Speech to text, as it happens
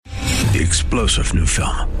The explosive new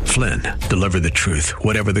film, Flynn, deliver the truth,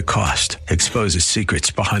 whatever the cost, exposes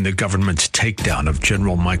secrets behind the government's takedown of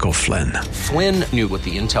General Michael Flynn. Flynn knew what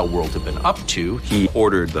the intel world had been up to. He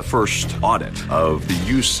ordered the first audit of the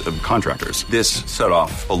use of contractors. This set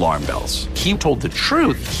off alarm bells. He told the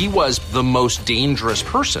truth. He was the most dangerous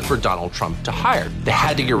person for Donald Trump to hire. They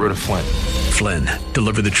had to get rid of Flynn. Flynn,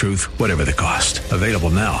 deliver the truth, whatever the cost. Available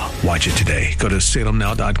now. Watch it today. Go to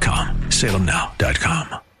salemnow.com.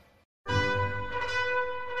 salemnow.com.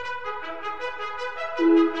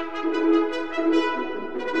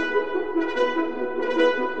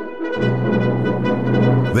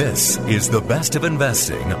 This is The Best of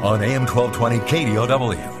Investing on AM 1220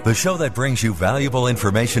 KDOW, the show that brings you valuable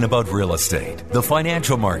information about real estate, the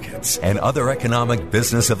financial markets, and other economic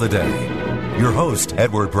business of the day. Your host,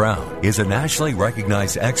 Edward Brown, is a nationally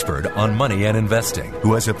recognized expert on money and investing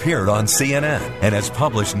who has appeared on CNN and has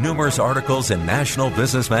published numerous articles in national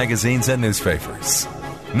business magazines and newspapers.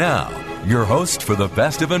 Now, your host for The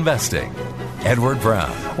Best of Investing, Edward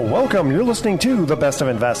Brown. Welcome. You're listening to The Best of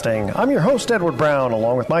Investing. I'm your host, Edward Brown,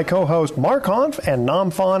 along with my co-host, Mark Hanf and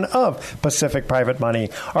Nam Phan of Pacific Private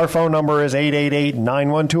Money. Our phone number is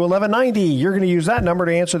 888-912-1190. You're going to use that number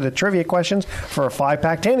to answer the trivia questions for a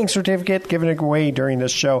 5-pack tanning certificate given away during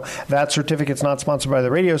this show. That certificate's not sponsored by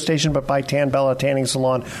the radio station, but by Tan Bella Tanning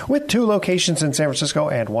Salon, with 2 locations in San Francisco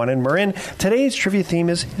and 1 in Marin. Today's trivia theme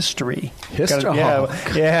is history. History?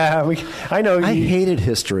 I know. I hated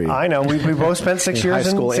history. I know. We both spent 6 years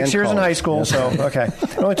in high school. Yes. So, okay.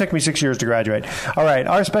 It only took me 6 years to graduate. All right.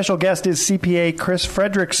 Our special guest is CPA Chris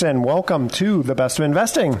Fredrickson. Welcome to The Best of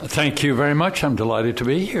Investing. Thank you very much. I'm delighted to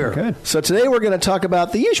be here. Good. So today we're going to talk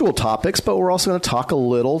about the usual topics, but we're also going to talk a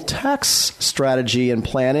little tax strategy and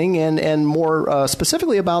planning and more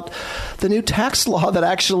specifically about the new tax law that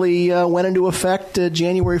actually went into effect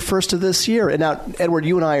January 1st of this year. And now, Edward,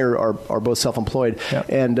 you and I are both self-employed. Yep.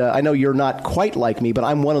 And I know you're not quite like me, but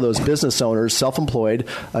I'm one of those business owners, self-employed.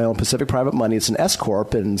 I own Pacific Private Money. It's an S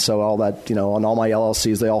Corp, and so all that, on all my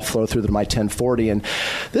LLCs, they all flow through to my 1040. And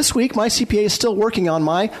this week, my CPA is still working on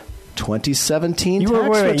my 2017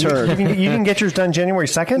 tax return. You didn't get yours done January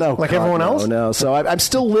 2nd? No, like everyone else? No. So I'm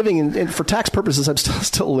still living for tax purposes, I'm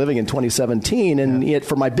still living in 2017. And yet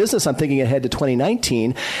for my business, I'm thinking ahead to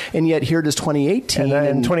 2019. And yet here it is 2018.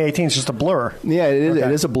 And 2018 is just a blur. Yeah, it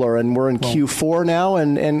is a blur. And we're in Q4 now.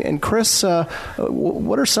 And Chris,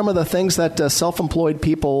 what are some of the things that self-employed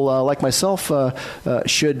people like myself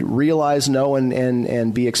should realize, know,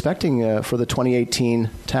 and be expecting for the 2018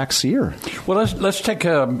 tax year? Well, let's take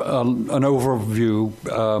an overview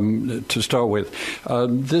to start with.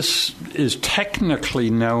 This is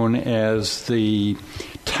technically known as the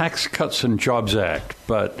Tax Cuts and Jobs Act,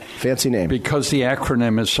 but fancy name because the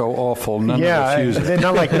acronym is so awful. None of us use it.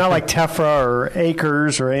 not like TEFRA or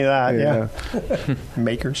ACRES or any of that. Yeah,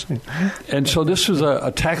 Makers. And so this was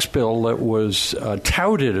a tax bill that was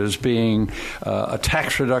touted as being a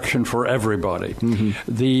tax reduction for everybody. Mm-hmm.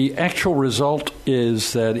 The actual result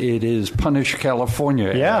is that it is Punish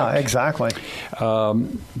California. Yeah, Act. Exactly.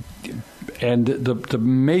 And the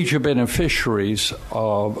major beneficiaries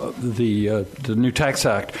of the new tax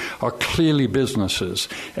act are clearly businesses,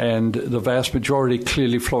 and the vast majority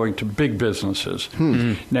clearly flowing to big businesses.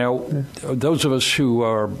 Now, those of us who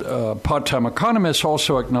are part-time economists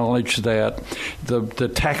also acknowledge that the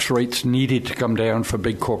tax rates needed to come down for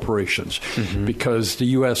big corporations because the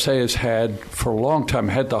USA has had, for a long time,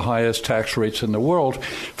 had the highest tax rates in the world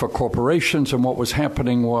for corporations, and what was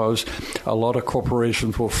happening was a lot of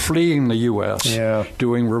corporations were fleeing the U.S.,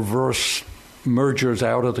 doing reverse mergers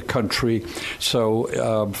out of the country.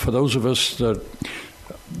 So for those of us that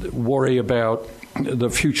worry about the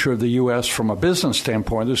future of the U.S. from a business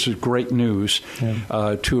standpoint, this is great news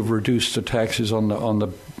to have reduced the taxes on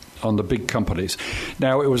the big companies.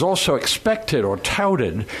 Now, it was also expected or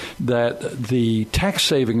touted that the tax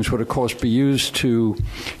savings would, of course, be used to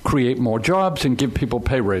create more jobs and give people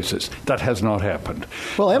pay raises. That has not happened.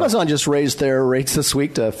 Well, Amazon just raised their rates this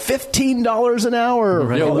week to $15 an an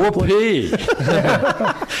hour. Yeah, whoopee.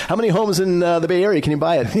 How many homes in the Bay Area can you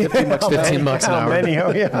buy at $15 $15 an hour? Many?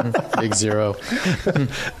 Oh, yeah. Big zero.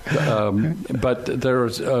 But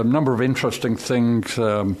there's a number of interesting things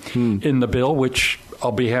in the bill, which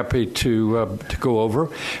I'll be happy to go over.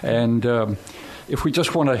 And if we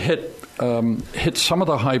just want to hit some of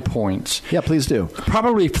the high points. Yeah, please do.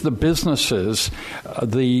 Probably for the businesses,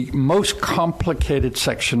 the most complicated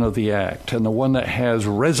section of the Act, and the one that has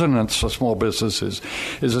resonance for small businesses,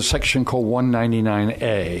 is a section called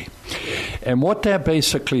 199A. And what that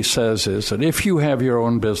basically says is that if you have your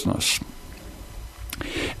own business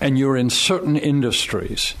and you're in certain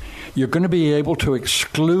industries, you're going to be able to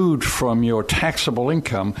exclude from your taxable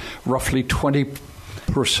income roughly 20%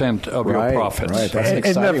 of your profits. Right, that's an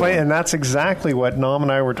exciting one. And that's exactly what Nam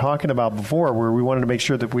and I were talking about before, where we wanted to make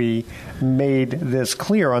sure that we made this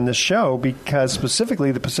clear on this show, because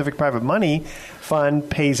specifically the Pacific Private Money Fund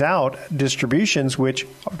pays out distributions which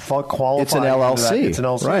qualify. It's an LLC. It's an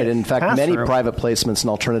LLC. Right. In fact, many pass-through. private placements and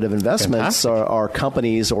alternative investments are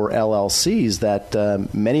companies or LLCs that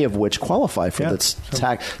many of which qualify for this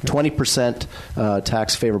 20%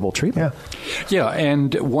 tax favorable treatment. Yeah,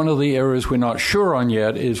 and one of the areas we're not sure on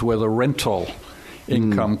yet is whether rental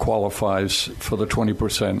income qualifies for the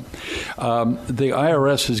 20%. The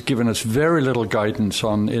IRS has given us very little guidance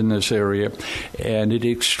in this area, and it's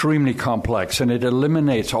extremely complex, and it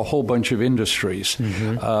eliminates a whole bunch of industries.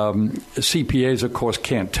 CPAs, of course,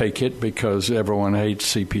 can't take it because everyone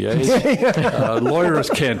hates CPAs. Lawyers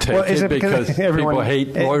can't take it because people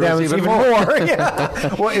hate lawyers even more.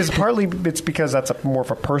 Well, it's because that's more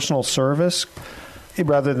of a personal service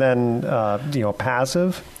rather than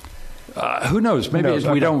passive. Who knows? Maybe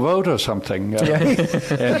we don't vote or something.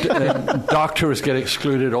 And doctors get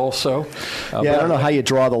excluded also. I don't know how you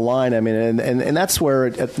draw the line. I mean, and that's where,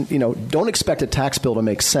 don't expect a tax bill to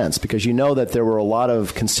make sense, because you know that there were a lot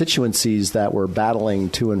of constituencies that were battling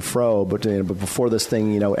to and fro, but before this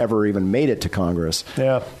thing, ever even made it to Congress.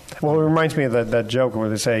 Yeah. Well, it reminds me of that joke where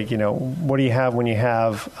they say, what do you have when you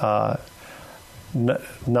have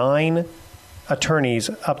 9 attorneys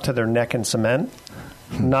up to their neck in cement?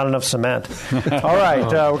 Not enough cement. All right.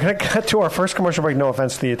 We're going to cut to our first commercial break. No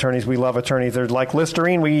offense to the attorneys. We love attorneys. They're like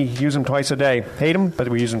Listerine. We use them twice a day. Hate them, but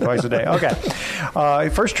we use them twice a day. Okay.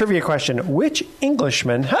 First trivia question. Which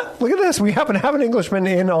Englishman, look at this. We happen to have an Englishman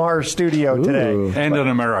in our studio today. And an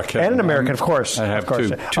American. And an American, of course. I have two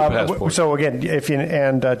passports. So again,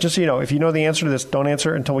 just so you know, if you know the answer to this, don't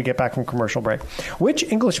answer until we get back from commercial break. Which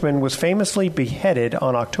Englishman was famously beheaded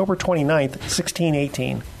on October 29th,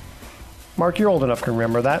 1618? Mark, you're old enough to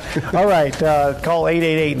remember that. All right. Call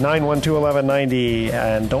 888-912-1190.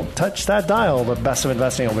 And don't touch that dial. The Best of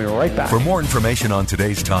Investing will be right back. For more information on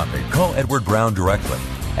today's topic, call Edward Brown directly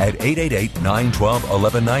at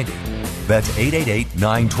 888-912-1190. That's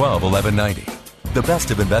 888-912-1190. The Best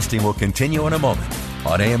of Investing will continue in a moment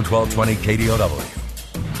on AM 1220 KDOW.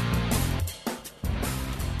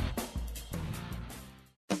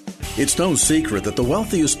 It's no secret that the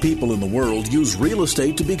wealthiest people in the world use real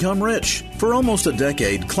estate to become rich. For almost a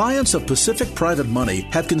decade, clients of Pacific Private Money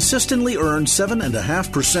have consistently earned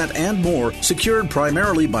 7.5% and more, secured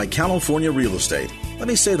primarily by California real estate. Let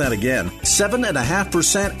me say that again,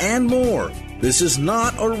 7.5% and more. This is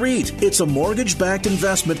not a REIT. It's a mortgage-backed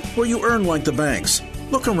investment where you earn like the banks.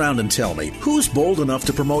 Look around and tell me, who's bold enough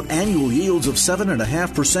to promote annual yields of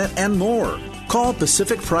 7.5% and more? Call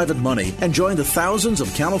Pacific Private Money and join the thousands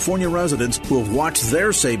of California residents who have watched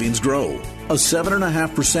their savings grow. A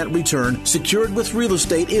 7.5% return secured with real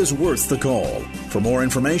estate is worth the call. For more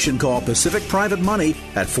information, call Pacific Private Money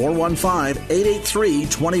at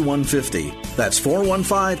 415-883-2150. That's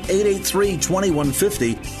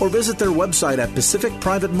 415-883-2150, or visit their website at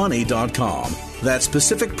pacificprivatemoney.com. That's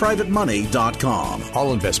pacificprivatemoney.com.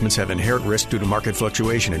 All investments have inherent risk due to market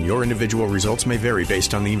fluctuation, and your individual results may vary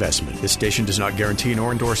based on the investment. This station does not guarantee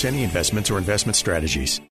nor endorse any investments or investment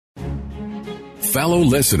strategies. Fellow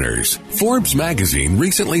listeners, Forbes magazine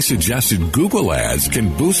recently suggested Google ads can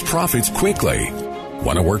boost profits quickly.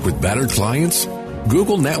 Want to work with better clients?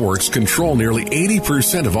 Google networks control nearly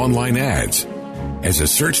 80% of online ads. As a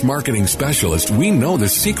search marketing specialist, we know the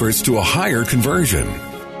secrets to a higher conversion.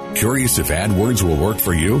 Curious if AdWords will work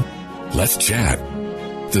for you? Let's chat.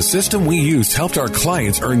 The system we used helped our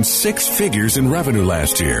clients earn 6 figures in revenue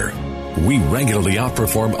last year. We regularly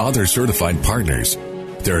outperform other certified partners.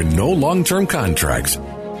 There are no long-term contracts.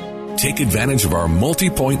 Take advantage of our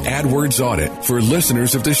multi-point AdWords audit for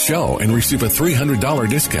listeners of this show and receive a $300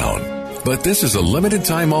 discount. But this is a limited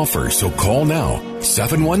time offer, so call now,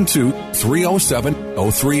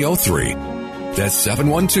 712-307-0303. That's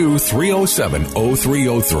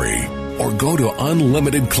 712-307-0303. Or go to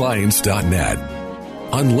unlimitedclients.net.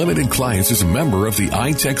 Unlimited Clients is a member of the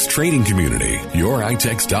iTex trading community. Your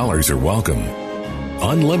iTex dollars are welcome.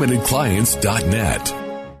 Unlimitedclients.net.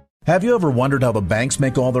 Have you ever wondered how the banks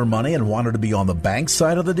make all their money and wanted to be on the bank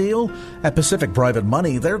side of the deal? At Pacific Private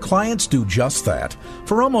Money, their clients do just that.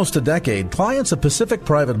 For almost a decade, clients of Pacific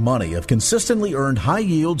Private Money have consistently earned high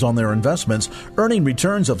yields on their investments, earning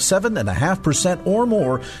returns of 7.5% or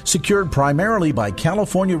more, secured primarily by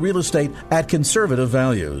California real estate at conservative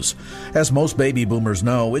values. As most baby boomers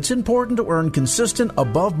know, it's important to earn consistent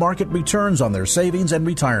above-market returns on their savings and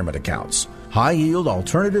retirement accounts. High-yield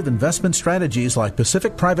alternative investment strategies like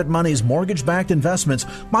Pacific Private Money's mortgage-backed investments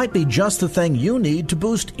might be just the thing you need to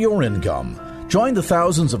boost your income. Join the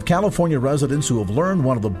thousands of California residents who have learned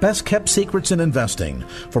one of the best-kept secrets in investing.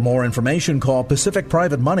 For more information, call Pacific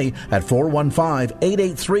Private Money at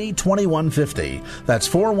 415-883-2150. That's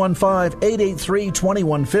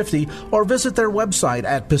 415-883-2150, or visit their website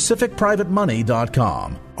at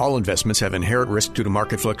pacificprivatemoney.com. All investments have inherent risk due to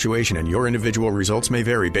market fluctuation, and your individual results may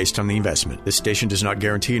vary based on the investment. This station does not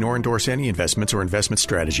guarantee nor endorse any investments or investment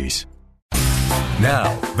strategies.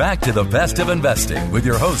 Now, back to the best of investing with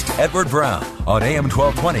your host, Edward Brown, on AM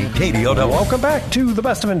 1220 KDOW. Welcome back to the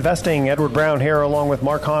best of investing. Edward Brown here, along with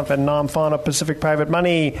Mark Hanf and Nam Phan of Pacific Private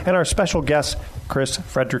Money, and our special guest, Chris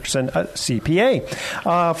Fredrickson,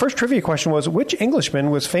 CPA. First trivia question was, which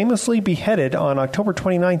Englishman was famously beheaded on October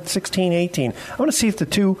 29th, 1618? I want to see if the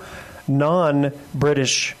two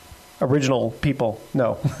non-British original people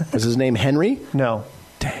know. Was his name Henry? No.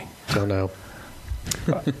 Dang. Don't know.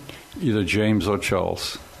 Either James or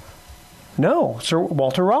Charles. No, Sir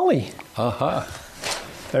Walter Raleigh. Aha.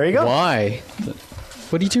 There you go. Why?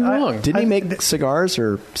 What did you do wrong? Didn't he make cigars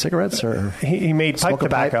or cigarettes? Or he made pipe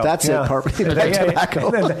tobacco. Pipe? That's it. Pipe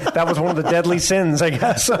tobacco. That was one of the deadly sins, I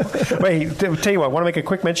guess. Wait, tell you what, I want to make a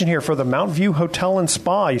quick mention here for the Mount View Hotel and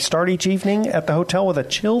Spa. You start each evening at the hotel with a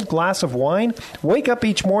chilled glass of wine. Wake up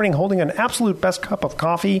each morning holding an absolute best cup of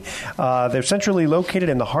coffee. They're centrally located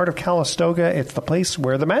in the heart of Calistoga. It's the place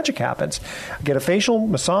where the magic happens. Get a facial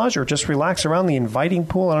massage or just relax around the inviting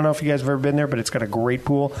pool. I don't know if you guys have ever been there, but it's got a great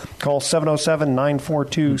pool. Call 707-942-6877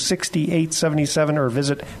 or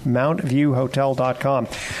visit mountviewhotel.com.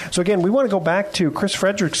 So again, we want to go back to Chris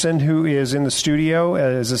Fredrickson, who is in the studio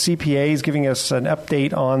as a CPA. He's giving us an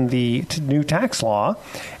update on the new tax law.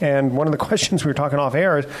 And one of the questions we were talking off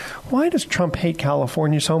air is, why does Trump hate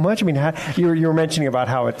California so much? I mean, you were mentioning about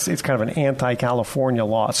how it's kind of an anti-California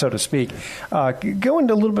law, so to speak. Go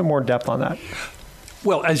into a little bit more depth on that.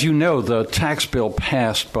 Well, as you know, the tax bill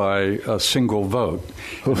passed by a single vote.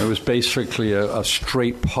 It was basically a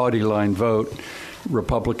straight party line vote,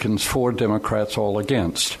 Republicans for, Democrats all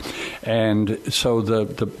against. And so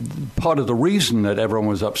the part of the reason that everyone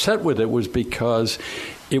was upset with it was because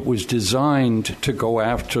it was designed to go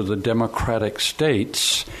after the Democratic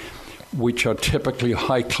states, which are typically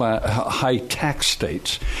high tax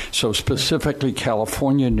states. So specifically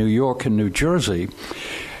California, New York, and New Jersey.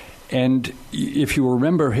 And if you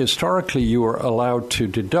remember, historically, you were allowed to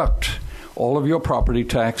deduct all of your property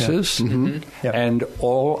taxes and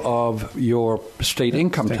all of your state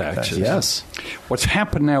income taxes. Yes. What's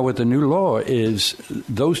happened now with the new law is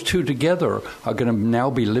those two together are going to now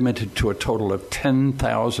be limited to a total of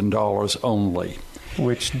 $10,000 only.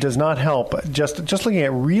 Which does not help. Just looking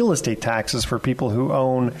at real estate taxes for people who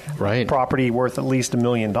own property worth at least $1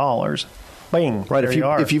 million. Bing, right.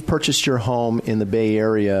 If you've purchased your home in the Bay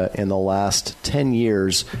Area in the last 10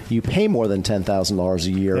 years, you pay more than $10,000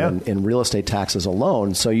 a year in real estate taxes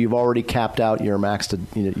alone. So you've already capped out your max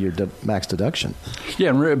deduction. Yeah,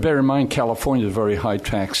 and bear in mind, California is a very high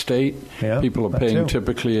tax state. Yeah, people are paying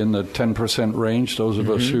typically in the 10% range. Those of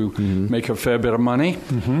us who make a fair bit of money,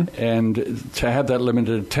 and to have that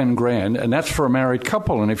limited to $10,000, and that's for a married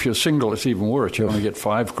couple. And if you're single, it's even worse. You only get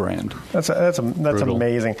 $5,000. That's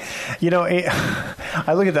amazing. You know.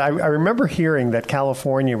 I look at that. I remember hearing that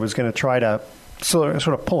California was going to try to sort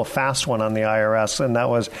of pull a fast one on the IRS, and that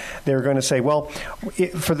was they were going to say, well,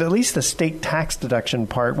 for at least the state tax deduction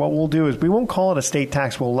part, what we'll do is we won't call it a state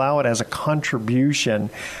tax. We'll allow it as a contribution.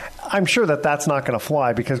 I'm sure that's not going to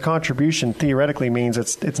fly because contribution theoretically means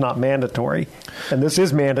it's not mandatory, and this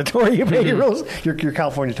is mandatory. You pay your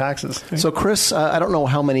California taxes. So, Chris, I don't know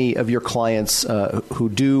how many of your clients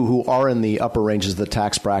who are in the upper ranges of the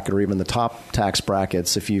tax bracket or even the top tax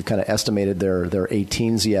brackets, if you've kind of estimated their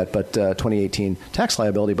 18s yet, but 2018 tax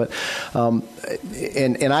liability. But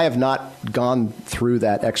and I have not gone through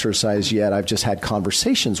that exercise yet. I've just had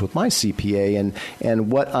conversations with my CPA,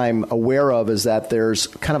 and what I'm aware of is that there's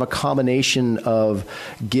kind of a combination of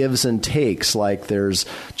gives and takes. Like there's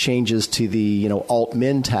changes to the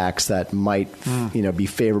alt-min tax that might be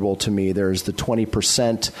favorable to me. There's the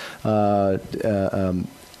 20%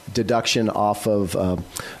 deduction off of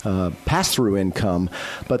pass-through income,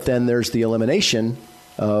 but then there's the elimination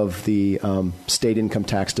of the state income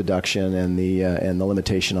tax deduction and the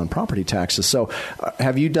limitation on property taxes. So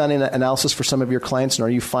have you done an analysis for some of your clients, and are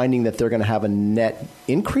you finding that they're going to have a net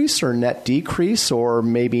increase or net decrease or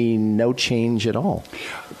maybe no change at all?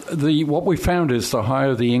 What we found is the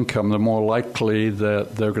higher the income, the more likely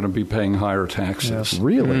that they're going to be paying higher taxes. Yes.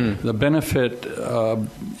 Really? The benefit,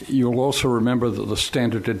 you'll also remember that the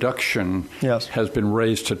standard deduction has been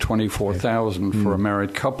raised to $24,000 for a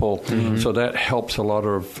married couple. So that helps a lot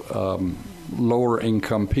of lower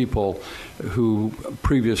income people who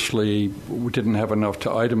previously didn't have enough to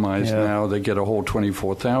itemize. Now they get a whole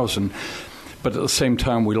 $24,000. But at the same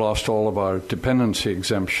time, we lost all of our dependency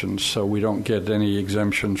exemptions, so we don't get any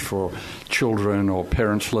exemptions for children or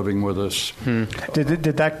parents living with us. Did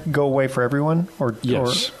that go away for everyone?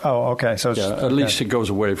 Yes. Okay. So at least it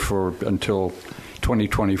goes away until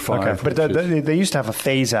 2025. Okay, but they used to have a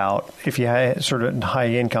phase out if you had sort of high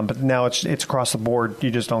income, but now it's across the board.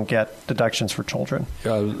 You just don't get deductions for children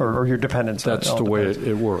or your dependents. That's the way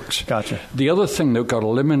it works. Gotcha. The other thing that got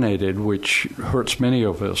eliminated, which hurts many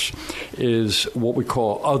of us, is what we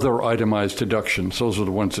call other itemized deductions. Those are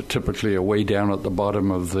the ones that typically are way down at the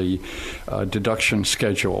bottom of the deduction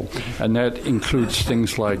schedule, and that includes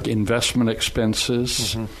things like investment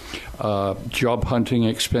expenses, job hunting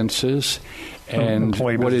expenses, and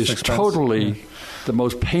what is totally the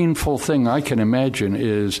most painful thing I can imagine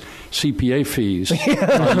is CPA fees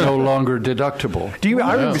are no longer deductible.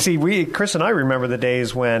 Chris and I remember the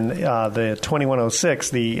days when the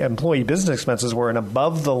 2106, the employee business expenses were an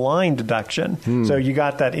above-the-line deduction. So you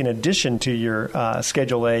got that in addition to your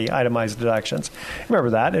Schedule A itemized deductions.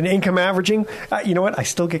 Remember that? And income averaging, you know what? I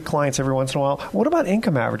still get clients every once in a while. What about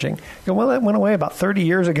income averaging? Well, that went away about 30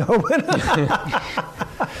 years ago.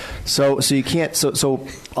 So you can't. So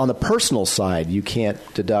on the personal side, you can't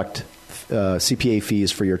deduct CPA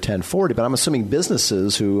fees for your 1040. But I'm assuming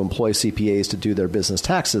businesses who employ CPAs to do their business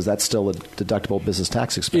taxes, that's still a deductible business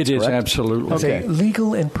tax expense. It is, correct? Absolutely. Okay. It's a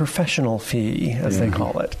legal and professional fee, as they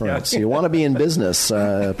call it. Right. Yeah. So you want to be in business.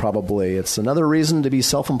 Probably it's another reason to be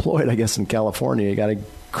self-employed. I guess in California, you got to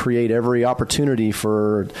create every opportunity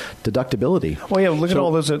for deductibility. Well, yeah. Look at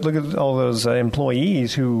all those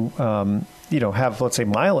employees who have, let's say,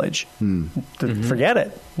 mileage. Forget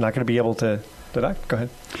it. Not going to be able to deduct. Go ahead.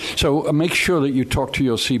 So make sure that you talk to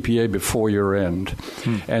your CPA before year end,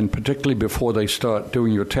 and particularly before they start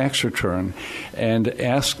doing your tax return, and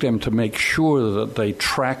ask them to make sure that they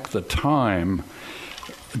track the time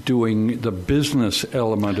doing the business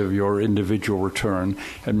element of your individual return,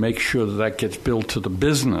 and make sure that gets billed to the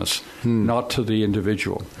business, not to the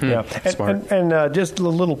individual. Yeah, smart. And just a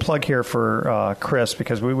little plug here for Chris,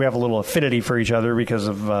 because we have a little affinity for each other because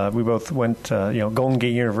of we both went Golden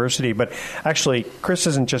Gate University. But actually, Chris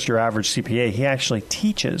isn't just your average CPA; he actually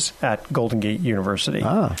teaches at Golden Gate University.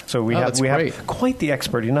 So we have quite the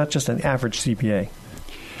expert. He's not just an average CPA.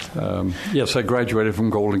 Yes, I graduated from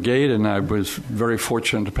Golden Gate, and I was very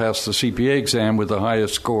fortunate to pass the CPA exam with the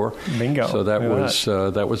highest score. Bingo! So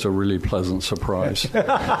that was a really pleasant surprise.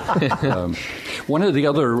 One of the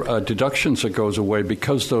other deductions that goes away,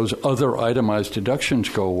 because those other itemized deductions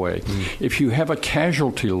go away, if you have a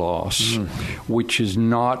casualty loss, which is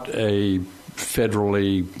not a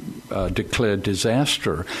federally declared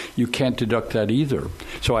disaster, you can't deduct that either.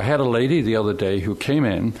 So I had a lady the other day who came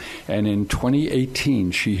in, and in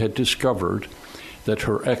 2018 she had discovered that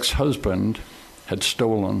her ex-husband had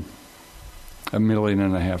stolen $1.5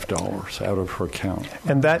 million out of her account.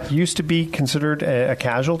 And that used to be considered a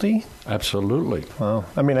casualty? Absolutely. Wow.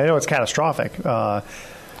 I mean, I know it's catastrophic. Wow.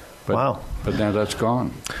 But now that's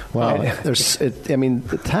gone. Well,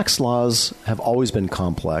 the tax laws have always been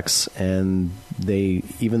complex, and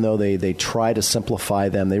even though they try to simplify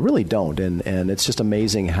them, they really don't. And it's just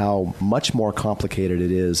amazing how much more complicated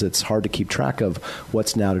it is. It's hard to keep track of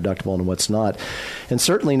what's now deductible and what's not. And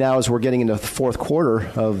certainly now, as we're getting into the fourth quarter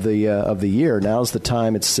of the year, now's the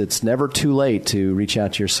time. It's never too late to reach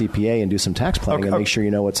out to your CPA and do some tax planning and make sure you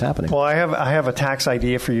know what's happening. Well, I have a tax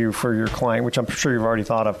idea for you for your client, which I'm sure you've already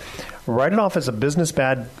thought of. Write it off as a non-business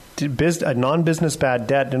bad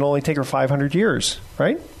debt, and it'll only take her 500 years,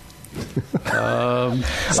 right?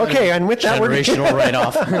 Okay, and with that, generational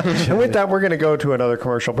write-off. And with that, we're going to go to another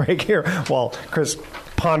commercial break here while Chris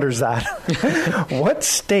ponders that. What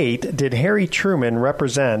state did Harry Truman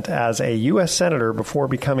represent as a U.S. Senator before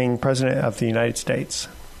becoming President of the United States?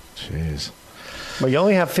 Jeez. Well, you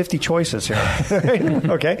only have 50 choices here.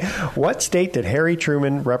 Okay. What state did Harry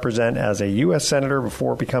Truman represent as a U.S. Senator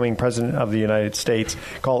before becoming President of the United States?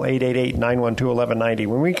 Call 888-912-1190.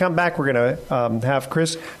 When we come back, we're going to have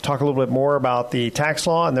Chris talk a little bit more about the tax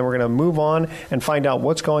law, and then we're going to move on and find out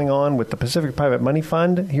what's going on with the Pacific Private Money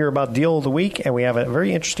Fund, hear about Deal of the Week, and we have a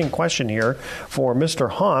very interesting question here for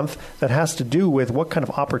Mr. Hanf that has to do with what kind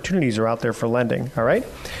of opportunities are out there for lending. All right?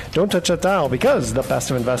 Don't touch that dial, because the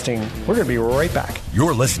best of investing, we're going to be right back. back.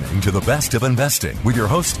 You're listening to The Best of Investing with your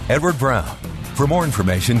host, Edward Brown. For more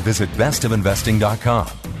information, visit bestofinvesting.com.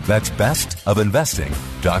 That's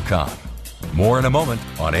bestofinvesting.com. More in a moment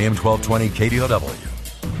on AM 1220 KDOW.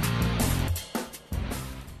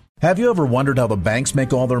 Have you ever wondered how the banks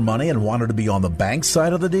make all their money and wanted to be on the bank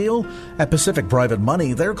side of the deal? At Pacific Private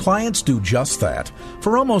Money, their clients do just that.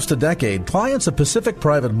 For almost a decade, clients of Pacific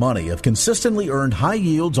Private Money have consistently earned high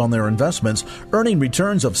yields on their investments, earning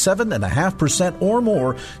returns of 7.5% or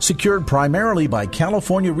more, secured primarily by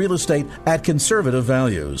California real estate at conservative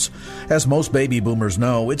values. As most baby boomers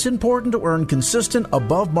know, it's important to earn consistent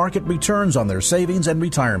above-market returns on their savings and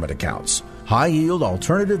retirement accounts. High-yield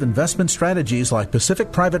alternative investment strategies like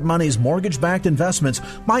Pacific Private Money's mortgage-backed investments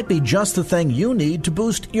might be just the thing you need to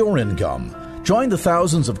boost your income. Join the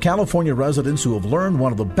thousands of California residents who have learned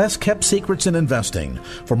one of the best-kept secrets in investing.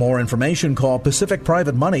 For more information, call Pacific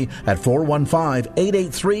Private Money at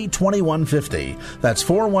 415-883-2150. That's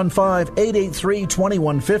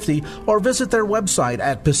 415-883-2150, or visit their website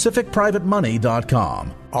at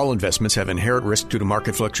pacificprivatemoney.com. All investments have inherent risk due to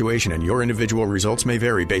market fluctuation, and your individual results may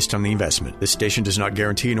vary based on the investment. This station does not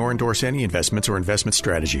guarantee nor endorse any investments or investment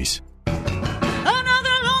strategies.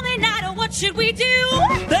 Another lonely night, what should we do?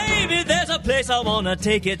 Baby, there's a place I want to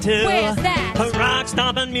take you to. Where's that? A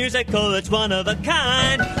rock-stomping musical, it's one of a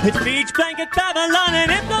kind. It's Beach Blanket Babylon,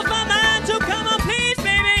 and it blows my mind. So come on, please,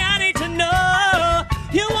 baby, I need to know.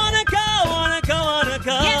 You wanna go, wanna go, wanna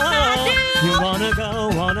go. Yes, I do. You wanna go.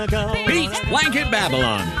 Beach Blanket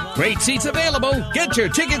Babylon. Great seats available. Get your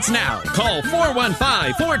tickets now. Call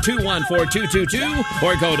 415-421-4222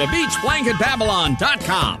 or go to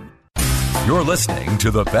beachblanketbabylon.com. You're listening to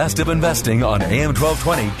The Best of Investing on AM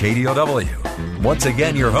 1220 KDOW. Once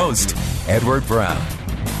again, your host, Edward Brown.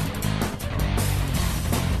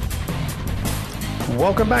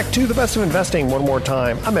 Welcome back to The Best of Investing one more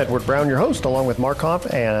time. I'm Edward Brown, your host, along with Mark Hoff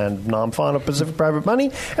and Nam Phan of Pacific Private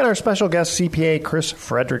Money, and our special guest, CPA Chris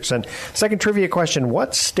Fredrickson. Second trivia question: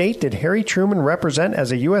 what state did Harry Truman represent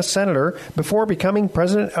as a U.S. Senator before becoming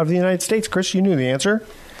President of the United States? Chris, you knew the answer.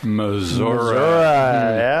 Missouri.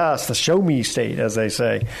 Yes, the show me state, as they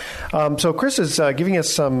say. So Chris is giving us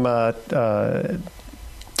some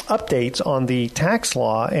updates on the tax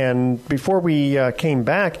law. And before we came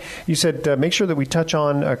back, you said make sure that we touch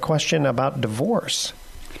on a question about divorce.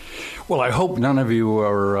 Well, I hope none of you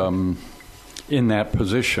are in that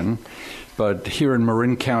position. But here in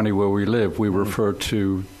Marin County, where we live, we refer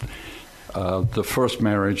to the first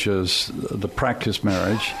marriage as the practice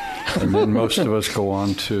marriage, and then most of us go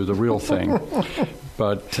on to the real thing.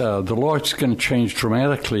 But the law is going to change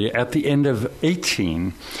dramatically at the end of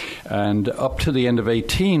 18. And up to the end of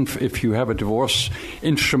 18, if you have a divorce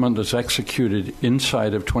instrument that's executed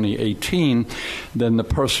inside of 2018, then the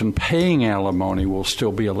person paying alimony will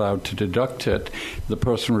still be allowed to deduct it. The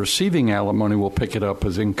person receiving alimony will pick it up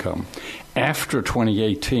as income. After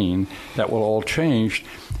 2018, that will all change,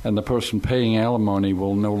 and the person paying alimony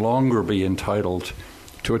will no longer be entitled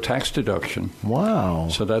to a tax deduction. Wow.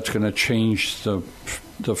 So that's going to change the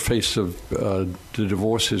face of the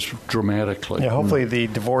divorces dramatically. Yeah, hopefully the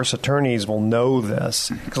divorce attorneys will know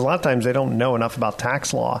this, because a lot of times they don't know enough about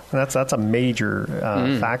tax law, and that's a major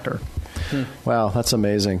factor. Wow, that's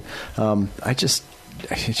amazing.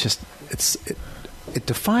 It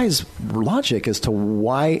defies logic as to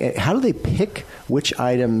how do they pick which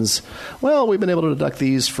items? Well, we've been able to deduct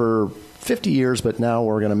these for 50 years, but now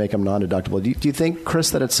we're going to make them non-deductible. Do you think,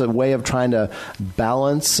 Chris, that it's a way of trying to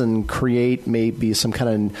balance and create maybe some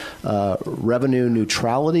kind of revenue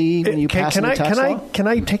neutrality when you pass the tax law? Can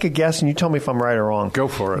I take a guess, and you tell me if I'm right or wrong? Go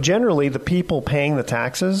for it. Generally, the people paying the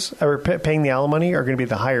taxes or paying the alimony are going to be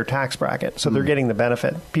the higher tax bracket, so they're getting the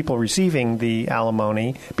benefit. People receiving the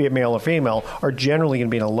alimony, be it male or female, are generally going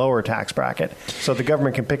to be in a lower tax bracket, so the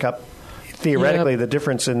government can pick up theoretically the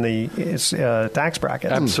difference in the tax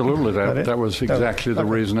bracket. Absolutely. That was exactly the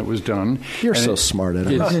reason it was done. You're so smart at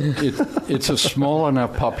it. It's a small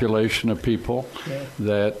enough population of people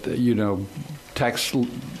that, tax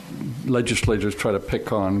legislators try to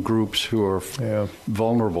pick on groups who are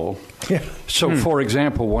vulnerable. Yeah. So, for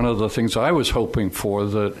example, one of the things I was hoping for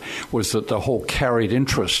was that the whole carried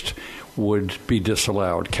interest would be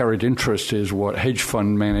disallowed. Carried interest is what hedge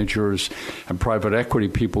fund managers and private equity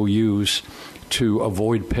people use to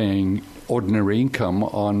avoid paying ordinary income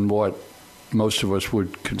on what most of us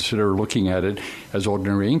would consider, looking at it as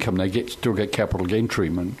ordinary income. They still get capital gain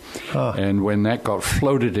treatment. And when that got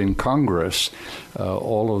floated in Congress,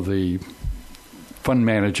 all of the fund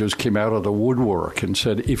managers came out of the woodwork and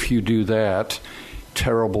said, if you do that,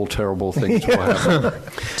 terrible things will happen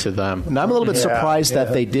to them. And I'm a little bit surprised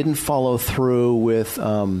that they didn't follow through with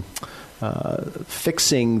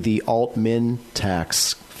fixing the alt-min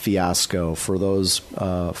tax fiasco for those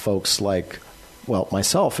folks like, well,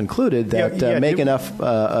 myself included, that make enough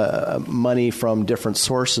money from different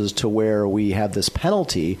sources to where we have this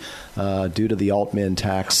penalty due to the alt-min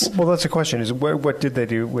tax. Well, that's the question, is what did they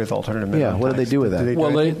do with alternative minimum tax? What did they do with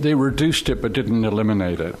that? They reduced it but didn't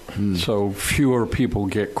eliminate it. So fewer people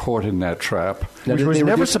get caught in that trap. Which was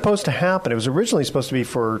never supposed to happen. It was originally supposed to be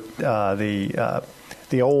for the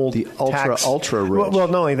ultra rich. Well,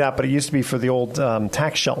 not only that, but it used to be for the old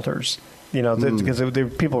tax shelters. Because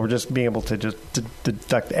people were just being able to just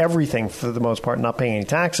deduct everything for the most part, not paying any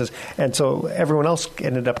taxes. And so everyone else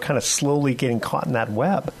ended up kind of slowly getting caught in that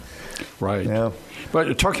web. Right. Yeah.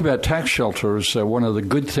 But talking about tax shelters, one of the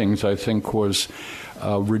good things, I think, was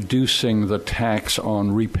reducing the tax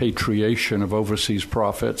on repatriation of overseas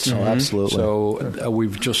profits. Oh, absolutely. So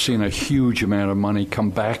we've just seen a huge amount of money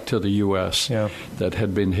come back to the U.S. that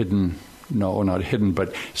had been hidden. No, not hidden,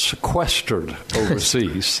 but sequestered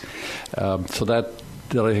overseas. So that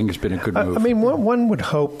I think has been a good move. I mean, one would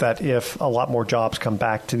hope that if a lot more jobs come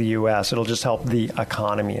back to the U.S., it'll just help the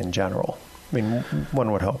economy in general. I mean,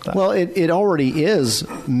 one would hope that. Well, it already is.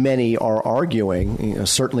 Many are arguing.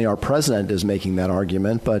 Certainly our president is making that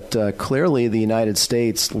argument, but clearly the United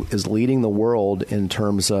States is leading the world in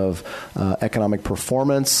terms of economic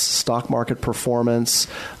performance, stock market performance.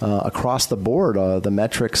 Across the board, the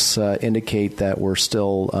metrics indicate that we're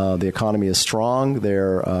still, the economy is strong.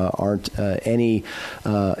 There aren't any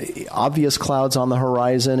obvious clouds on the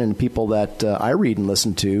horizon, and people that I read and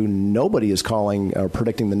listen to, nobody is calling or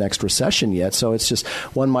predicting the next recession yet. So it's just,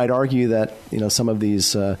 one might argue that some of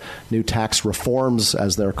these new tax reforms,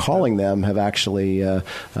 as they're calling them, have actually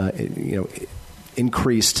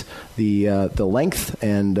increased the length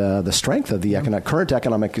and the strength of the current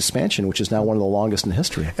economic expansion, which is now one of the longest in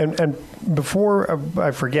history. And before I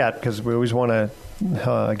forget, because we always want to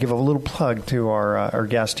give a little plug to our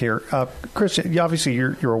guest here. Chris, obviously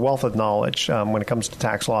you're a wealth of knowledge when it comes to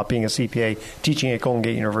tax law, being a CPA, teaching at Golden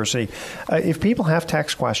Gate University. If people have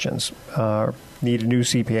tax questions, need a new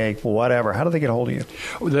CPA, whatever, how do they get a hold of you?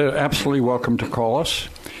 They're absolutely welcome to call us.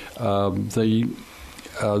 They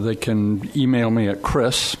can email me at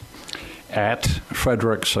Chris at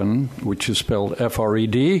Fredrickson, which is spelled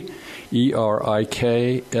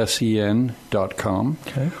FREDERIKSEN.com,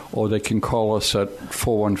 or they can call us at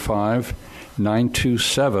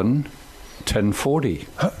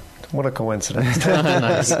 415-927-1040. What a coincidence.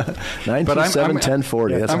 Nice.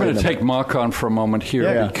 927-1040. I'm going to take Mark on for a moment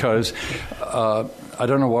here because I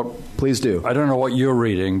don't know what... Please do. I don't know what you're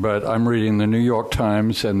reading, but I'm reading the New York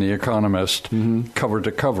Times and The Economist cover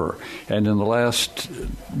to cover. And in the last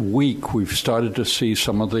week, we've started to see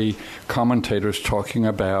some of the commentators talking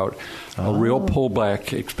about a real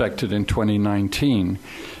pullback expected in 2019.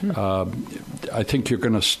 I think you're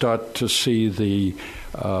going to start to see the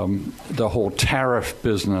whole tariff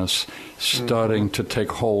business starting to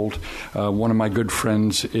take hold. One of my good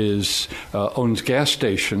friends owns gas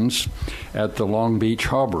stations at the Long Beach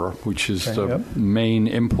Harbor, which is the main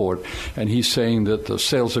import, and he's saying that the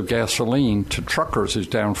sales of gasoline to truckers is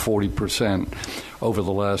down 40% over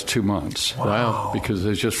the last 2 months. Wow. Because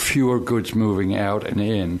there's just fewer goods moving out and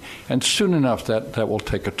in, and soon enough that will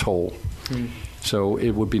take a toll. So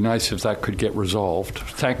it would be nice if that could get resolved.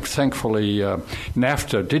 Thankfully,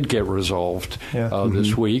 NAFTA did get resolved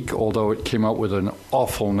this week, although it came up with an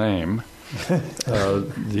awful name.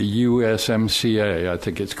 The USMCA, I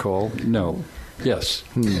think it's called. No. Yes.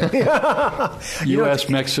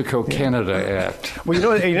 U.S.-Mexico-Canada Act.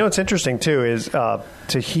 Well, you know what's interesting, too, is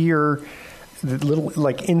to hear the little,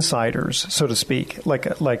 like, insiders, so to speak, like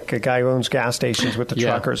a guy who owns gas stations with the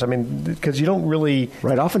truckers. I mean, because you don't really...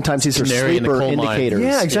 Right. Oftentimes these are sleeper indicators.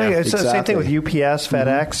 Yeah, exactly. It's the same thing with UPS,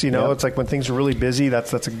 FedEx. It's like when things are really busy,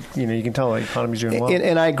 that's you can tell the economy's doing well.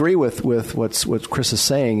 And I agree with what Chris is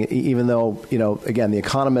saying, even though, again, the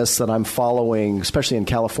economists that I'm following, especially in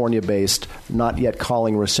California-based, not yet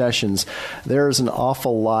calling recessions, there's an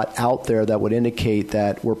awful lot out there that would indicate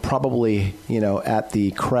that we're probably, at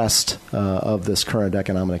the crest of this current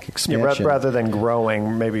economic expansion. Rather than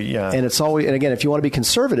growing, maybe, And it's always, and again, if you want to be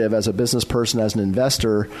conservative as a business person, as an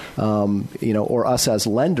investor, or us as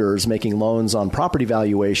lenders making loans on property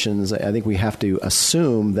valuations, I think we have to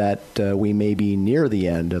assume that we may be near the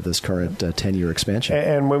end of this current 10-year expansion.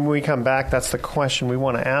 And when we come back, that's the question we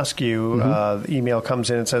want to ask you. The email comes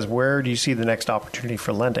in and says, where do you see the next opportunity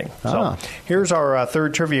for lending? So here's our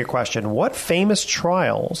third trivia question. What famous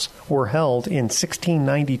trials were held in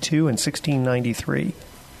 1692 and 1693?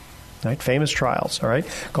 Right, famous trials. All right,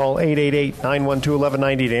 call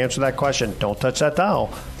 888-912-1190 to answer that question. Don't touch that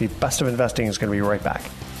dial. The Best of Investing is going to be right back.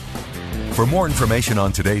 For more information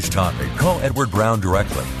on today's topic, call Edward Brown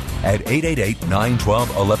directly at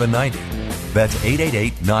 888-912-1190. That's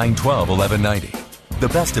 888-912-1190. The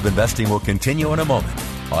Best of Investing will continue in a moment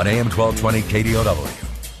on AM 1220 KDOW.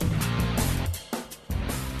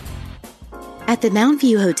 At the Mount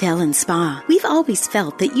View Hotel and Spa, we've always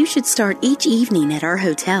felt that you should start each evening at our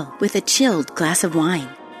hotel with a chilled glass of wine.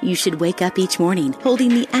 You should wake up each morning holding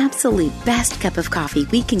the absolute best cup of coffee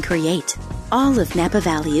we can create. All of Napa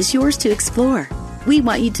Valley is yours to explore. We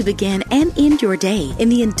want you to begin and end your day in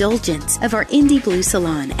the indulgence of our Indy Blue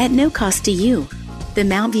Salon at no cost to you. The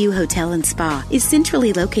Mount View Hotel and Spa is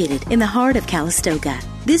centrally located in the heart of Calistoga.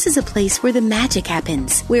 This is a place where the magic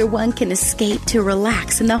happens, where one can escape to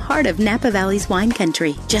relax in the heart of Napa Valley's wine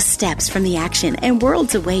country, just steps from the action and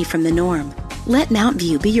worlds away from the norm. Let Mount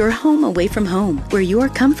View be your home away from home, where your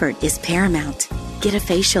comfort is paramount. Get a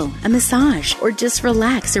facial, a massage, or just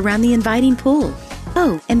relax around the inviting pool.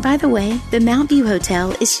 Oh, and by the way, the Mount View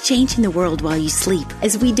Hotel is changing the world while you sleep,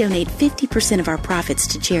 as we donate 50% of our profits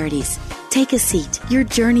to charities. Take a seat. Your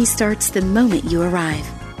journey starts the moment you arrive.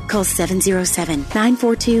 Call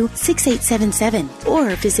 707-942-6877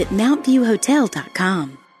 or visit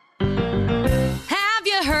mountviewhotel.com. Have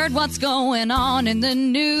you heard what's going on in the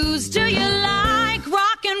news? Do you like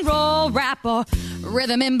rock and roll, rap, or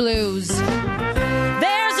rhythm and blues?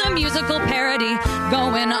 There's a musical parody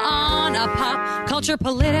going on, a pop culture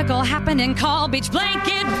political happening called Beach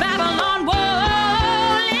Blanket Babylon.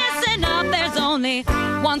 Whoa, listen up, there's only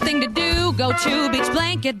one thing to do. Go to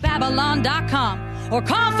beachblanketbabylon.com or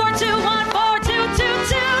call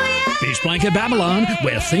 421-4222. Yeah. Beach Blanket Babylon,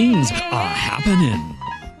 where things are happening.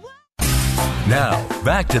 Now,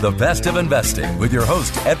 back to the Best of Investing with your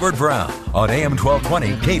host, Edward Brown, on AM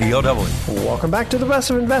 1220 KDOW. Welcome back to the Best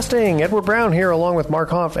of Investing. Edward Brown here, along with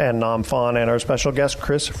Mark Hoff and Nam Phan, and our special guest,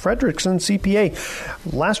 Chris Fredrickson, CPA.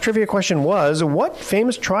 Last trivia question was, what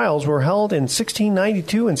famous trials were held in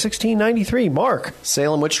 1692 and 1693? Mark?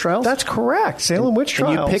 Salem witch trials? That's correct. Salem witch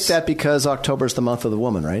trials. And you picked that because October's the month of the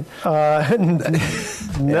woman, right? No,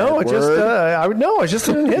 I was just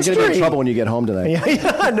in history. You're going to be in trouble when you get home tonight.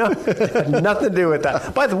 Yeah, no, nothing to do with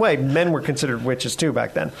that. By the way, men were considered witches too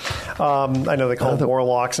back then. I know they call them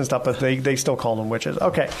warlocks and stuff, but they still call them witches.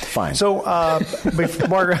 Okay, fine. So,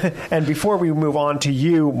 Mark, and before we move on to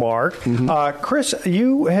you, Mark, Chris,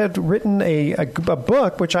 you had written a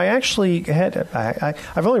book, which I actually had.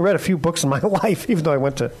 I've only read a few books in my life, even though I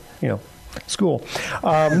went to school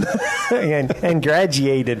and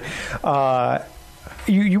graduated.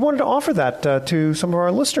 You wanted to offer that to some of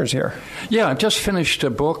our listeners here. Yeah, I just finished a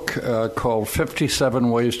book called 57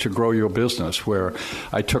 Ways to Grow Your Business, where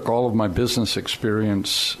I took all of my business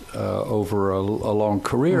experience over a long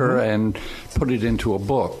career and put it into a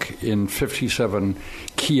book in 57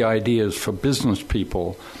 key ideas for business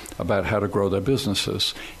people about how to grow their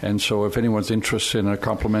businesses. And so if anyone's interested in a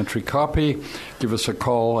complimentary copy, give us a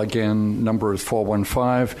call. Again, number is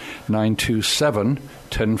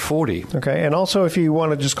 415-927-1040. Okay, and also if you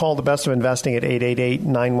want to just call the Best of Investing at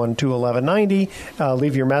 888-912-1190,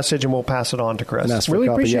 leave your message and we'll pass it on to Chris. Really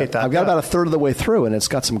appreciate that. I've got about a third of the way through, and it's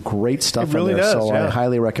got some great stuff in there. Does, so yeah. I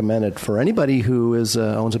highly recommend it for anybody who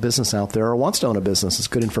owns a business out there or wants to own a business. It's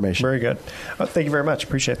good information. Very good. Thank you very much.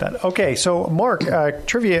 Appreciate that. Okay, so Mark,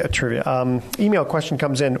 email question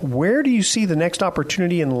comes in. Where do you see the next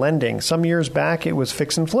opportunity in lending? Some years back it was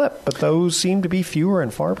fix and flip, but those seem to be fewer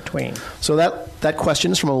and far between. So that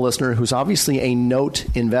question is from a listener who's obviously a note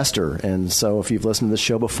investor. And so if you've listened to this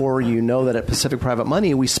show before, you know that at Pacific Private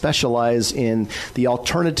Money, we specialize in the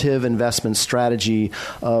alternative investment strategy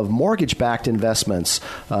of mortgage-backed investments,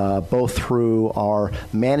 both through our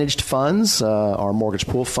managed funds, our mortgage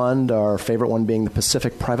pool fund, our favorite one being the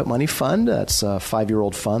Pacific Private Money Fund. That's a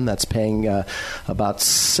 5-year-old fund that's paying about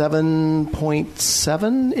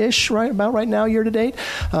 7.7-ish right now year to date.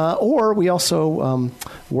 Or we also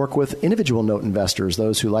work with individual note investors,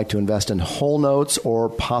 those who like to invest in whole notes or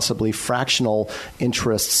possibly fractional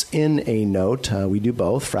interests in a note. We do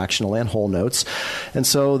both, fractional and whole notes. And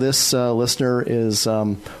so this listener is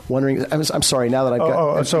wondering, I'm sorry, now that I've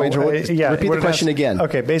got... repeat the question again.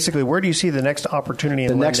 Okay, basically, where do you see the next opportunity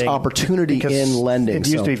in lending? The next opportunity in lending. It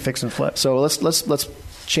used to be fix and flip. So let's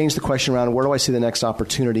change the question around. Where do I see the next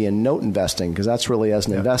opportunity in note investing? Because that's really, as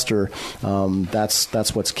an investor,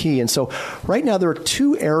 that's what's key. And so right now there are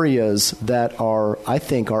two areas that I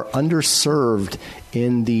think are underserved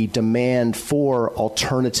in the demand for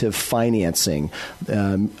alternative financing.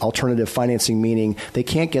 Alternative financing meaning they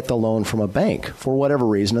can't get the loan from a bank for whatever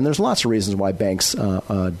reason. And there's lots of reasons why banks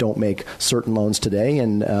don't make certain loans today.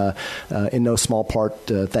 And in no small part,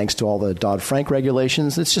 thanks to all the Dodd-Frank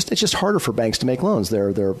regulations, it's just harder for banks to make loans.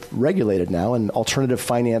 They're regulated now, and alternative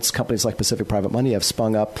finance companies like Pacific Private Money have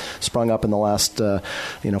sprung up in the last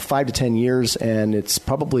 5 to 10 years, and it's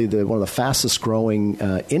probably one of the fastest growing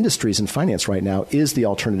industries in finance right now is the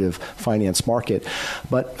alternative finance market.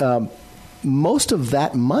 But most of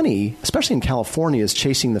that money, especially in California, is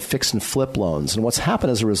chasing the fix and flip loans. And what's happened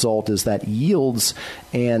as a result is that yields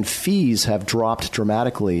and fees have dropped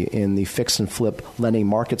dramatically in the fix and flip lending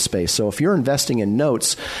market space. So if you're investing in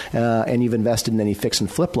notes and you've invested in any fix and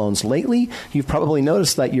flip loans lately, you've probably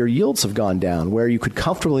noticed that your yields have gone down. Where you could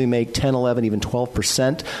comfortably make 10, 11, even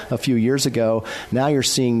 12% a few years ago, now you're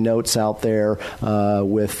seeing notes out there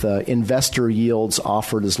with investor yields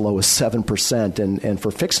offered as low as 7%. And for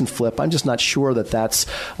fix and flip, I'm just not sure that that's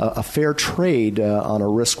a fair trade on a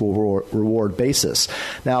risk-reward basis.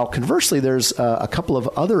 Now, conversely, there's a couple of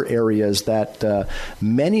other areas that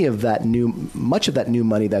much of that new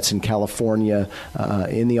money that's in California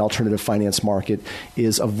in the alternative finance market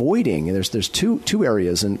is avoiding. There's two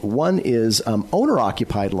areas, and one is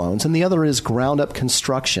owner-occupied loans, and the other is ground-up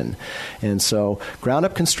construction. And so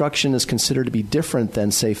ground-up construction is considered to be different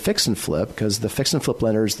than, say, fix and flip, because the fix and flip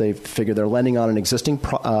lenders, they figure they're lending on an existing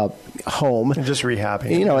home. And just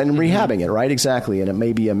rehabbing. And rehabbing it, right? Exactly. And it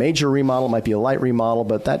may be a major remodel, it might be a light remodel,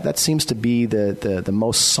 but that seems to be the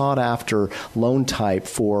most sought-after loan type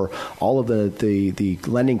for all of the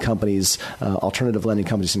lending companies, alternative lending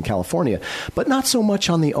companies in California, but not so much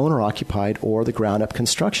on the owner-occupied or the ground-up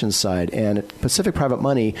construction side. And at Pacific Private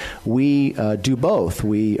Money, we do both.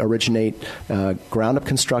 We originate ground-up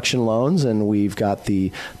construction loans, and we've got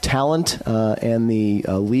the talent and the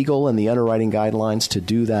legal and the underwriting guidelines to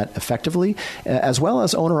do that effectively, as well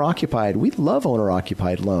as owner-occupied. We love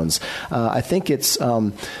owner-occupied loans. I think it's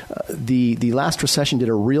the last recession did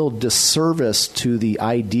a real disservice to the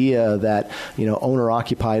idea that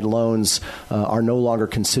owner-occupied loans are no longer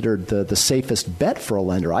considered the safest bet for a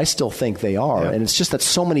lender. I still think they are, and it's just that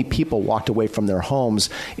so many people walked away from their homes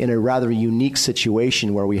in a rather unique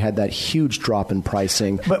situation where we had that huge drop in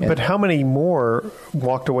pricing. But how many more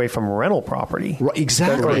walked away from rental property? Right,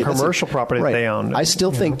 exactly. Or commercial property that they owned? I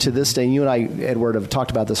still think to this day, and you and I, Edward, have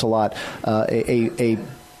talked about this a lot,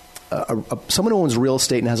 someone who owns real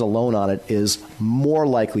estate and has a loan on it is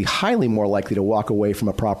highly more likely to walk away from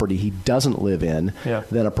a property he doesn't live in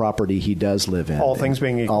than a property he does live in. All things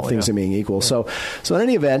being equal. All things being equal. Yeah. So in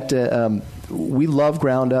any event, we love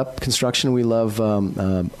ground-up construction. We love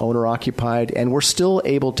owner-occupied, and we're still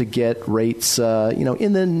able to get rates, in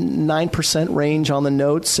the 9% range on the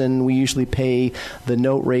notes, and we usually pay the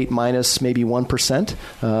note rate minus maybe 1%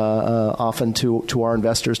 often to our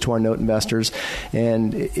investors, to our note investors.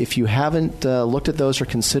 And if you haven't looked at those or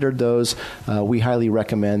considered those, we highly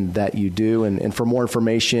recommend that you do. And for more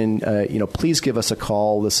information, please give us a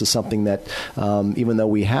call. This is something that, even though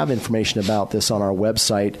we have information about this on our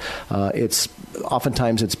website,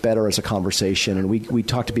 oftentimes it's better as a conversation. And we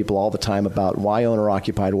talk to people all the time about why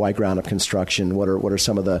owner-occupied, why ground-up construction, what are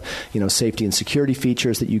some of the safety and security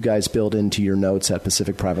features that you guys build into your notes at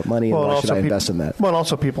Pacific Private Money, and why should I invest in that? Well, and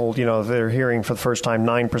also people, they're hearing for the first time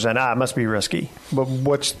 9%, it must be risky. But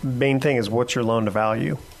what's the main thing is what's your loan to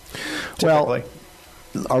value typically?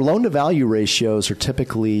 Well, our loan to value ratios are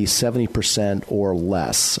typically 70% or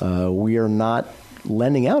less. We are not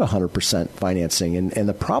lending out 100% financing. And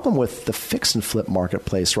the problem with the fix and flip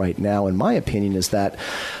marketplace right now, in my opinion, is that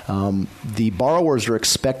the borrowers are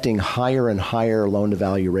expecting higher and higher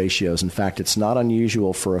loan-to-value ratios. In fact, it's not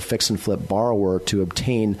unusual for a fix and flip borrower to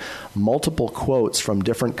obtain multiple quotes from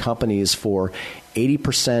different companies for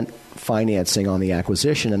 80% financing on the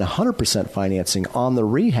acquisition and 100% financing on the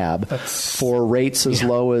rehab for rates as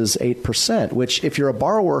low as 8%, which if you're a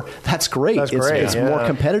borrower, that's great. It's more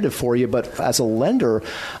competitive for you. But as a lender,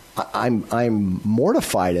 I'm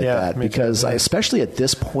mortified at that because especially at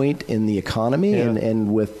this point in the economy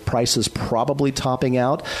and with prices probably topping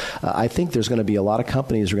out, I think there's going to be a lot of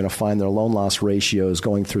companies who are going to find their loan loss ratios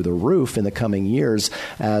going through the roof in the coming years,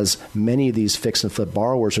 as many of these fix and flip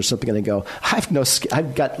borrowers are simply going to go,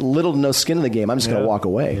 I've got little to no skin in the game. I'm just going to walk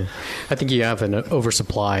away. Yeah. I think you have an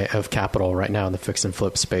oversupply of capital right now in the fix and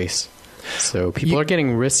flip space. So people are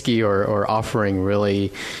getting risky or offering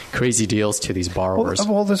really crazy deals to these borrowers.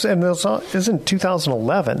 This isn't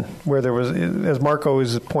 2011 where there was, as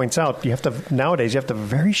Marco points out, nowadays you have to have a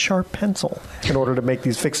very sharp pencil in order to make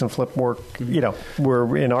these fix and flip work.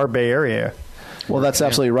 We're in our Bay Area. Well, that's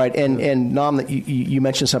absolutely right. And Nam, you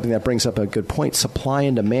mentioned something that brings up a good point, supply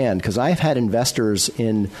and demand, because I've had investors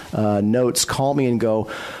in notes call me and go,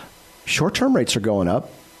 short-term rates are going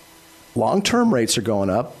up. Long-term rates are going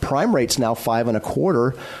up. Prime rates now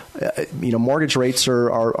 5.25. Mortgage rates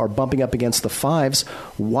are bumping up against the 5s.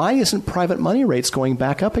 Why isn't private money rates going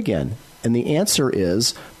back up again? And the answer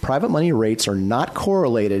is private money rates are not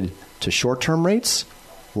correlated to short-term rates,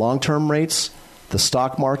 long-term rates, the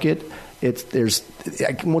stock market. I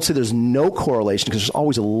won't say there's no correlation because there's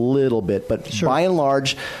always a little bit, but by and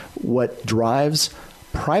large, what drives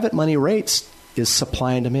private money rates is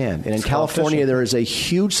supply and demand. And in California, there is a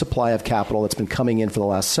huge supply of capital that's been coming in for the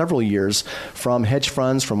last several years from hedge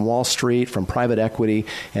funds, from Wall Street, from private equity.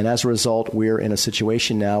 And as a result, we're in a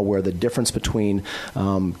situation now where the difference between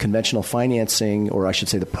conventional financing, or I should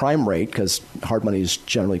say the prime rate, because hard money is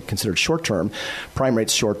generally considered short-term, prime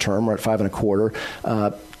rate's short-term, we're at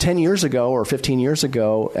 5.25. 10 years ago or 15 years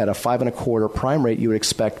ago, at a 5.25 prime rate, you would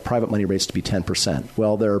expect private money rates to be 10%.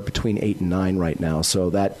 Well, they're between 8 and 9 right now. So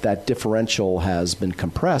that differential has been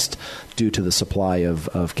compressed due to the supply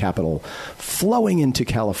of capital flowing into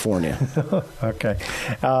California. Okay.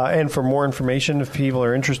 And for more information, if people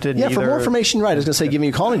are interested in for more information, right. I was going to say, give me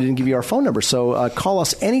a call, and I didn't give you our phone number. So call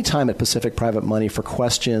us anytime at Pacific Private Money for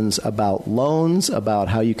questions about loans, about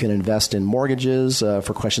how you can invest in mortgages, for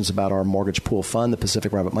questions about our mortgage pool fund, the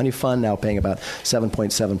Pacific Private Money Fund, now paying about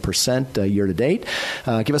 7.7% year to date.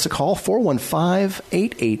 Give us a call,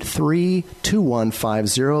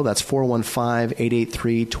 415-883-2150. That's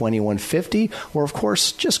 415-883-2150. Or, of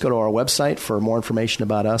course, just go to our website for more information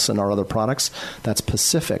about us and our other products. That's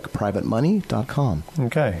pacificprivatemoney.com.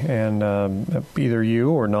 Okay. And either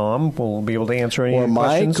you or Nam will be able to answer any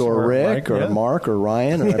questions. Or Rick or Mark or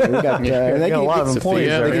Ryan. Or we got a lot of employees.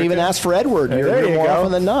 They can even ask for Edward. You're more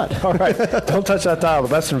often than not. All right. Don't touch that dial.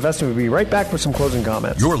 The Best of Investing will be right back with some closing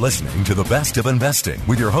comments. You're listening to The Best of Investing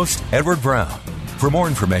with your host, Edward Brown. For more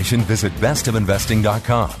information, visit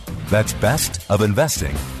bestofinvesting.com. That's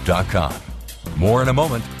bestofinvesting.com. More in a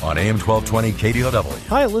moment on AM 1220 KDOW.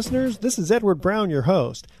 Hi, listeners. This is Edward Brown, your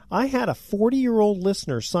host. I had a 40-year-old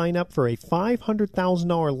listener sign up for a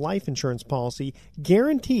 $500,000 life insurance policy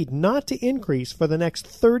guaranteed not to increase for the next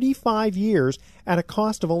 35 years at a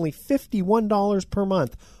cost of only $51 per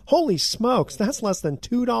month. Holy smokes, that's less than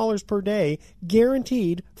 $2 per day,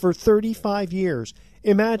 guaranteed for 35 years.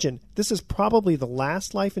 Imagine, this is probably the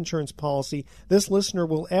last life insurance policy this listener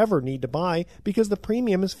will ever need to buy because the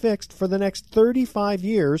premium is fixed for the next 35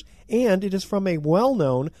 years, and it is from a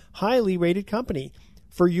well-known, highly rated company.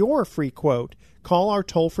 For your free quote, call our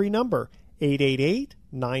toll-free number,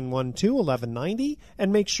 888-912-1190,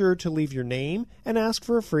 and make sure to leave your name and ask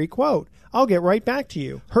for a free quote. I'll get right back to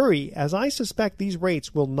you. Hurry, as I suspect these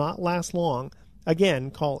rates will not last long.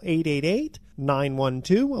 Again, call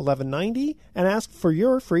 888-912-1190 and ask for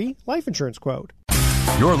your free life insurance quote.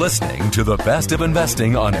 You're listening to The Best of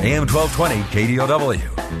Investing on AM 1220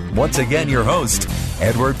 KDOW. Once again, your host,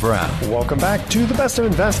 Edward Brown. Welcome back to The Best of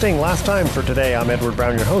Investing. Last time for today, I'm Edward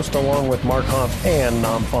Brown, your host, along with Mark Hanf and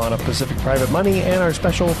Nam Phan of Pacific Private Money and our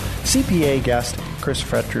special CPA guest, Chris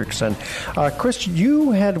Fredrickson. Chris,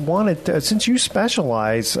 you had wanted, since you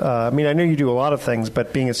specialize, I know you do a lot of things,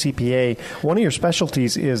 but being a CPA, one of your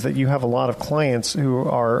specialties is that you have a lot of clients who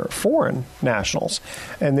are foreign nationals.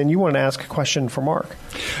 And then you want to ask a question for Mark.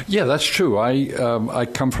 Yeah, that's true. I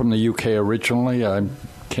come from the UK originally. I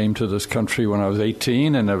came to this country when I was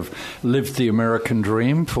 18 and have lived the American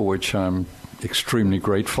dream, for which I'm extremely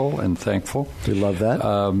grateful and thankful. We love that.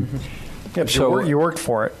 Yeah, so you worked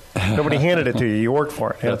for it. Nobody handed it to you. You worked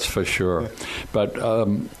for it. That's for sure. Yeah. But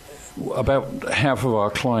about half of our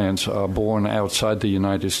clients are born outside the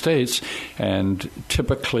United States and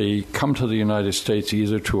typically come to the United States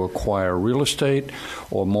either to acquire real estate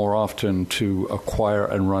or more often to acquire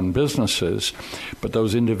and run businesses. But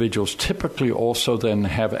those individuals typically also then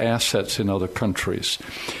have assets in other countries.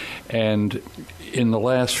 And in the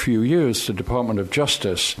last few years, the Department of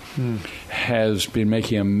Justice has been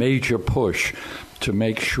making a major push to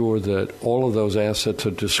make sure that all of those assets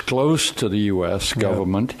are disclosed to the U.S.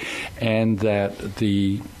 government and that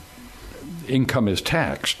the income is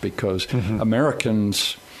taxed because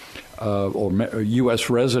Americans or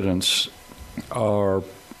U.S. residents are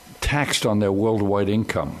taxed on their worldwide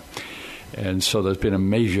income. And so there's been a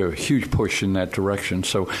huge push in that direction.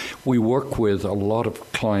 So we work with a lot of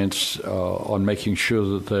clients on making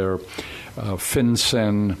sure that their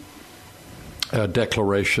FinCEN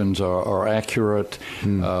declarations are accurate.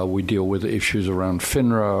 We deal with issues around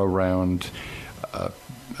FINRA, around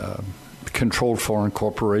controlled foreign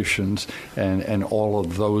corporations and all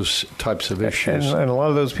of those types of issues. And a lot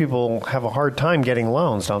of those people have a hard time getting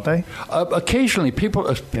loans, don't they? Occasionally, people,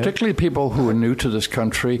 particularly people who are new to this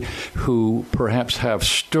country, who perhaps have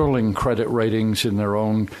sterling credit ratings in their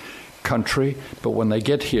own country, but when they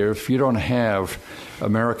get here, if you don't have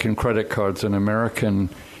American credit cards and American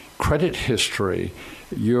credit history,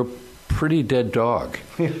 you're pretty dead dog.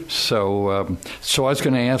 So I was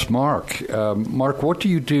going to ask Mark. Mark, what do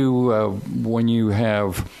you do when you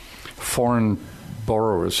have foreign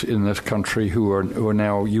borrowers in this country who are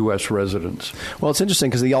now U.S. residents? Well, it's interesting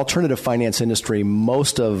because the alternative finance industry,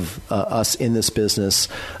 most of us in this business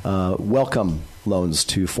welcome loans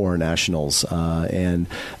to foreign nationals, and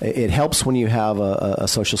it helps when you have a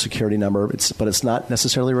Social Security number, but it's not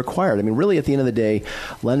necessarily required. I mean, really, at the end of the day,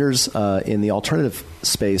 lenders in the alternative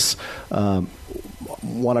space want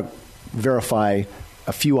to verify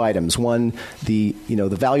a few items. One, the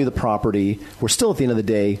value of the property. We're still, at the end of the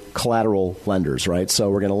day, collateral lenders, right? So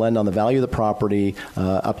we're going to lend on the value of the property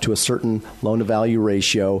up to a certain loan-to-value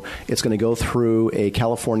ratio. It's going to go through a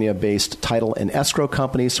California-based title and escrow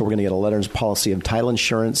company, so we're going to get a letter's policy of title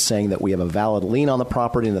insurance saying that we have a valid lien on the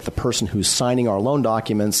property and that the person who's signing our loan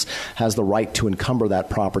documents has the right to encumber that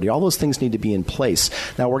property. All those things need to be in place.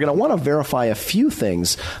 Now, we're going to want to verify a few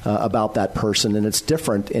things about that person, and it's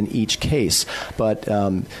different in each case. But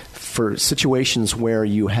for situations where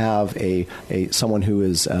you have someone who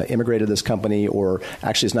is immigrated to this company, or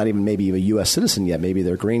actually is not even maybe a U.S. citizen yet, maybe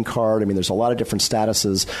their green card. I mean, there's a lot of different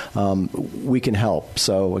statuses. We can help.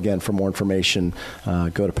 So again, for more information,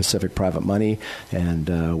 go to Pacific Private Money,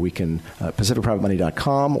 and we can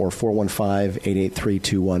pacificprivatemoney.com or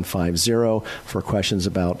 415-883-2150 for questions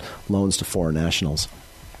about loans to foreign nationals.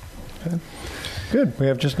 Okay. Good. We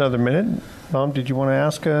have just another minute. Mom, did you want to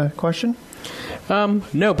ask a question?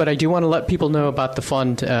 No, but I do want to let people know about the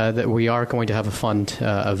fund, that we are going to have a fund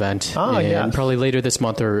event probably later this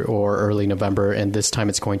month or early November, and this time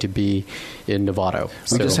it's going to be in Novato.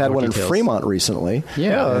 We just had one in Fremont recently.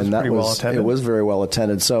 Yeah, and that well attended. It was very well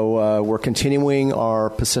attended. So we're continuing our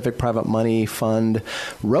Pacific Private Money Fund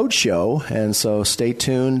Roadshow, and so stay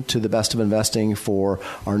tuned to the Best of Investing for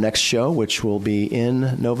our next show, which will be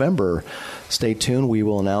in November. Stay tuned. We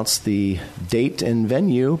will announce the date and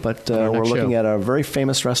venue, but we're looking at a very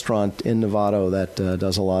famous restaurant in Novato that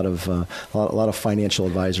does a lot of financial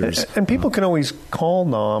advisors. And people can always call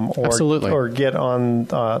NOM or get on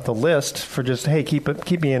the list for just, hey,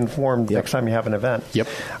 keep me informed next time you have an event. Yep.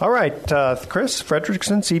 All right, Chris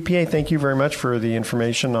Fredrickson, CPA, thank you very much for the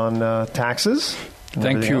information on taxes.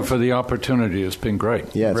 Thank you for the opportunity. It's been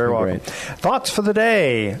great. Yeah, it's very been welcome. great. Thoughts for the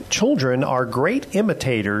day. Children are great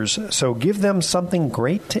imitators, so give them something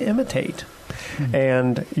great to imitate. Mm-hmm.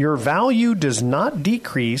 And your value does not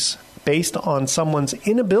decrease based on someone's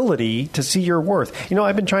inability to see your worth. You know,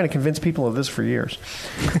 I've been trying to convince people of this for years.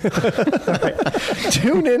 All right.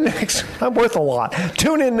 Tune in next. I'm worth a lot.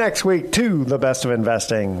 Tune in next week to The Best of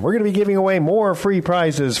Investing. We're going to be giving away more free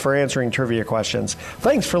prizes for answering trivia questions.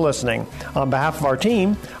 Thanks for listening. On behalf of our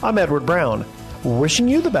team, I'm Edward Brown, wishing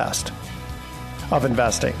you the best of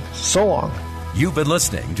investing. So long. You've been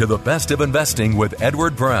listening to The Best of Investing with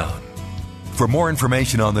Edward Brown. For more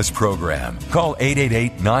information on this program, call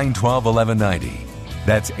 888-912-1190.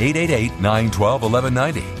 That's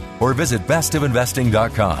 888-912-1190. Or visit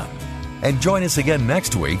bestofinvesting.com. And join us again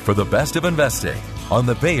next week for The Best of Investing on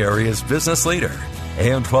the Bay Area's business leader,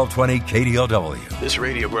 AM 1220 KDOW. This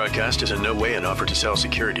radio broadcast is in no way an offer to sell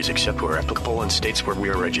securities except where applicable in states where we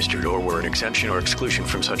are registered or where an exemption or exclusion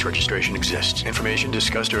from such registration exists. Information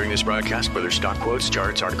discussed during this broadcast, whether stock quotes,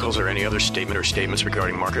 charts, articles, or any other statement or statements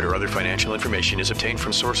regarding market or other financial information, is obtained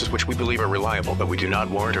from sources which we believe are reliable, but we do not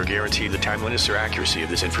warrant or guarantee the timeliness or accuracy of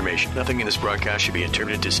this information. Nothing in this broadcast should be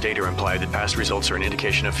interpreted to state or imply that past results are an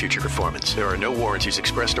indication of future performance. There are no warranties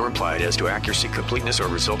expressed or implied as to accuracy, completeness, or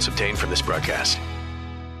results obtained from this broadcast.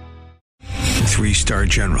 3-star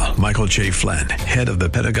General Michael J. Flynn, head of the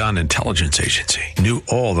Pentagon Intelligence Agency, knew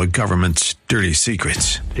all the government's dirty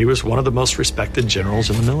secrets. He was one of the most respected generals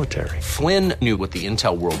in the military. Flynn knew what the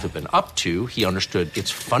intel world had been up to. He understood its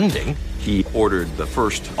funding. He ordered the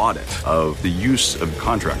first audit of the use of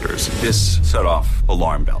contractors. This set off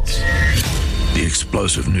alarm bells. The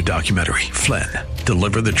explosive new documentary, Flynn,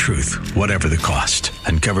 Deliver the Truth, Whatever the Cost,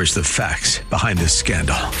 uncovers the facts behind this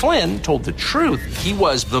scandal. Flynn told the truth. He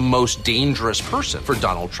was the most dangerous person for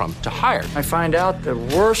Donald Trump to hire. I find out the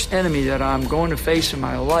worst enemy that I'm going to face in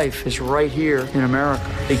my life is right here in America.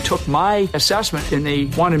 They took my assessment and they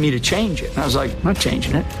wanted me to change it. And I was like, I'm not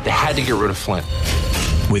changing it. They had to get rid of Flynn.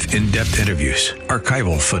 With in-depth interviews,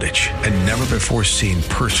 archival footage, and never-before-seen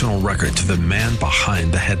personal records of the man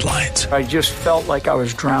behind the headlines. I just felt like I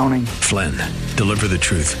was drowning. Flynn, deliver the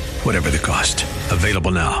truth, whatever the cost.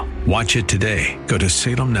 Available now. Watch it today. Go to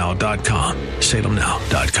salemnow.com.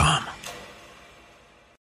 salemnow.com.